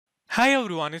Hi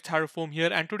everyone, it's Harfoam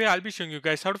here, and today I'll be showing you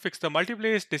guys how to fix the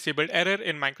multiplayer is disabled error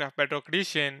in Minecraft Bedrock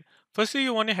Edition. Firstly,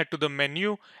 you want to head to the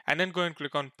menu and then go and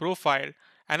click on Profile,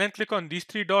 and then click on these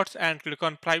three dots and click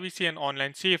on Privacy and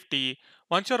Online Safety.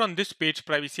 Once you're on this page,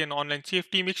 Privacy and Online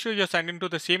Safety, make sure you're signed into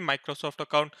the same Microsoft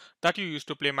account that you used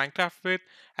to play Minecraft with,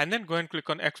 and then go and click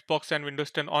on Xbox and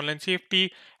Windows 10 Online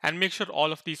Safety, and make sure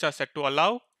all of these are set to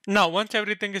allow. Now, once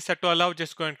everything is set to allow,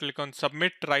 just go and click on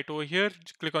submit right over here.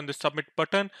 Just click on the submit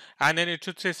button, and then it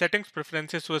should say settings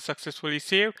preferences were successfully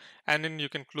saved, and then you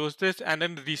can close this and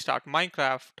then restart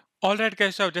Minecraft. Alright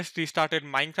guys, so I've just restarted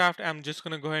Minecraft. I'm just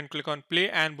gonna go ahead and click on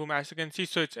play, and boom, as you can see,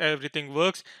 so it's everything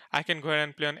works. I can go ahead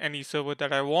and play on any server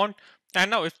that I want. And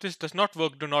now if this does not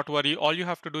work, do not worry. All you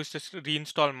have to do is just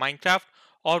reinstall Minecraft.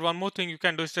 Or one more thing you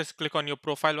can do is just click on your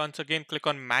profile once again, click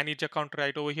on manage account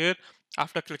right over here.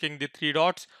 After clicking the three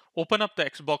dots, open up the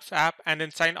Xbox app and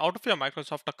then sign out of your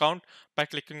Microsoft account by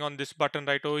clicking on this button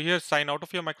right over here, sign out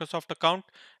of your Microsoft account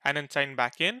and then sign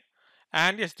back in.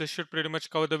 And yes, this should pretty much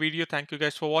cover the video. Thank you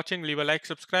guys for watching. Leave a like,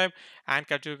 subscribe, and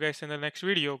catch you guys in the next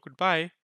video. Goodbye.